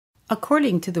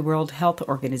According to the World Health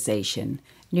Organization,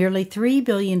 nearly 3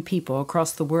 billion people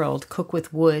across the world cook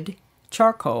with wood,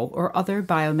 charcoal, or other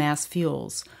biomass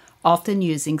fuels, often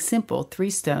using simple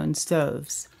three-stone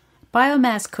stoves.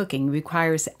 Biomass cooking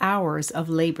requires hours of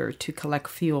labor to collect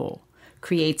fuel,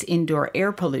 creates indoor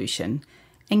air pollution,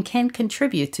 and can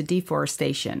contribute to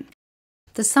deforestation.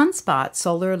 The SUNSPOT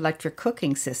solar electric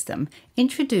cooking system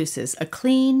introduces a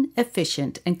clean,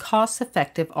 efficient, and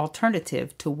cost-effective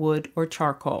alternative to wood or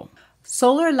charcoal.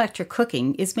 Solar electric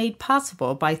cooking is made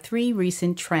possible by three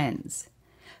recent trends: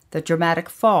 the dramatic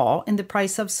fall in the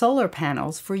price of solar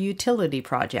panels for utility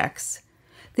projects,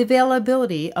 the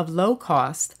availability of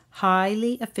low-cost,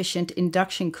 highly efficient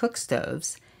induction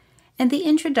cookstoves, and the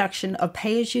introduction of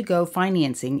pay-as-you-go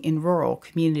financing in rural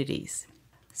communities.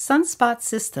 SUNSPOT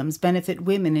systems benefit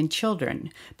women and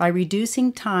children by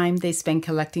reducing time they spend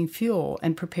collecting fuel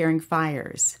and preparing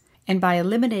fires, and by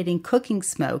eliminating cooking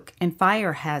smoke and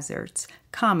fire hazards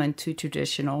common to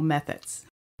traditional methods.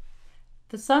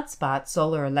 The SUNSPOT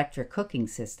solar electric cooking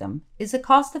system is a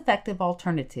cost-effective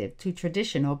alternative to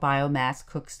traditional biomass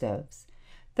cookstoves.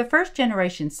 The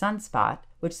first-generation SUNSPOT,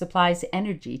 which supplies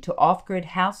energy to off-grid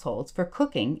households for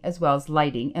cooking as well as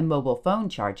lighting and mobile phone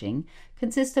charging,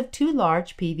 consists of two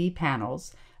large PV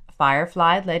panels, a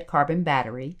Firefly lead-carbon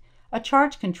battery, a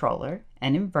charge controller,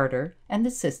 an inverter, and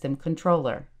the system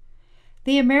controller.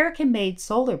 The American-made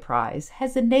Solar Prize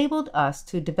has enabled us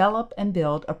to develop and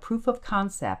build a proof of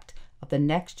concept of the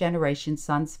next-generation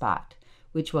SUNSPOT,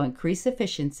 which will increase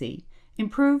efficiency,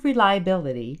 improve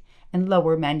reliability, and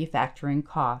lower manufacturing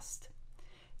cost.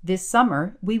 This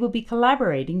summer, we will be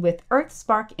collaborating with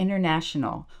EarthSpark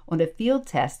International on a field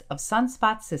test of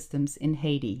SUNSPOT systems in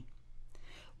Haiti.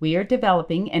 We are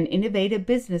developing an innovative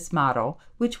business model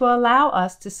which will allow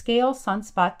us to scale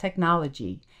SUNSPOT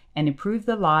technology and improve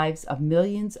the lives of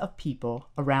millions of people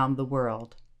around the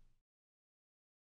world.